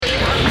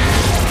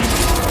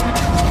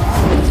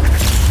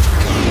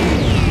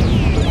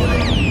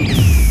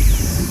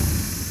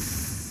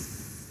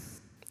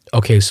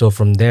Okay, so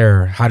from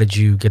there, how did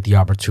you get the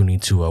opportunity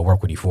to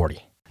work with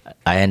E40?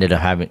 I ended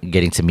up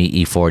getting to meet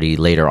E40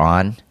 later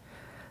on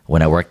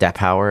when I worked at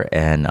Power,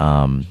 and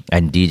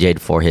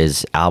DJ'd for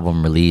his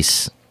album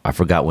release. I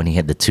forgot when he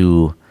had the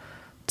two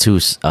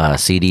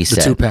CD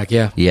set. The 2-pack,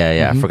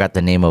 yeah. I forgot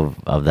the name of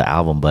the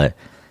album, but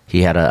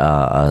he had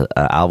a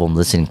album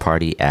listening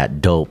party at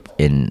Dope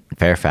in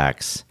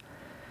Fairfax,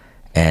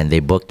 and they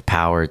booked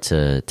Power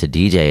to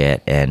DJ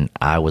it, and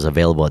I was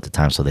available at the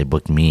time, so they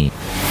booked me.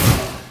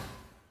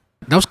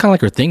 That was kind of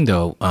like her thing,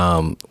 though.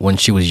 When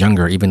she was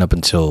younger, even up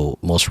until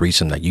most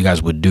recent, like you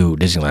guys would do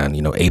Disneyland,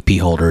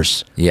 AP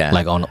holders,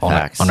 like on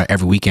a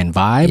every weekend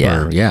vibe,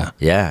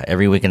 yeah.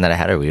 Every weekend that I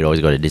had her, we'd always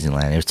go to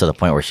Disneyland. It was to the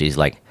point where she's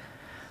like,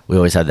 we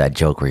always had that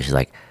joke where she's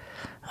like,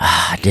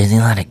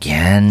 Disneyland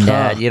again,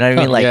 Dad. You know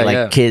what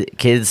I mean?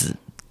 Kids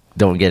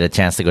don't get a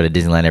chance to go to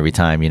Disneyland every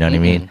time. You know what I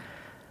mean?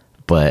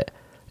 But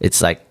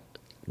it's like,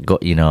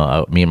 me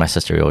and my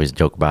sister we always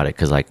joke about it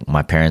because like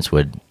my parents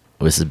would.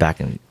 This is back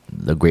in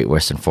the Great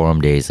Western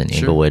Forum days in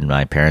Inglewood.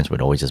 My parents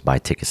would always just buy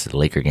tickets to the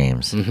Laker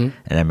games. And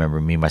I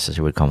remember me and my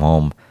sister would come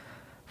home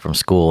from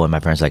school, and my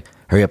parents like,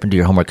 hurry up and do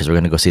your homework because we're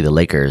going to go see the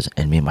Lakers.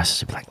 And me and my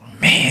sister would be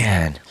like,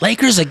 man,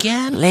 Lakers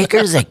again?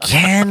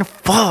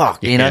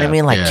 Fuck. You know what I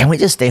mean? Like, can we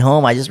just stay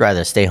home? I just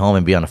rather stay home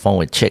and be on the phone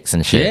with chicks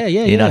and shit.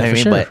 You know what I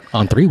mean? Sure. But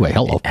on three-way,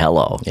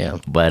 hello. Yeah.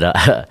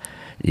 But,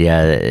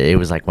 it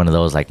was like one of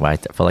those, like, I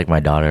felt like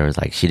my daughter was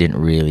like, she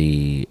didn't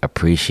really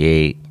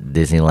appreciate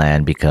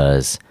Disneyland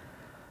because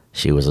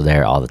she was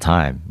there all the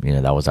time.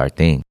 That was our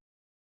thing.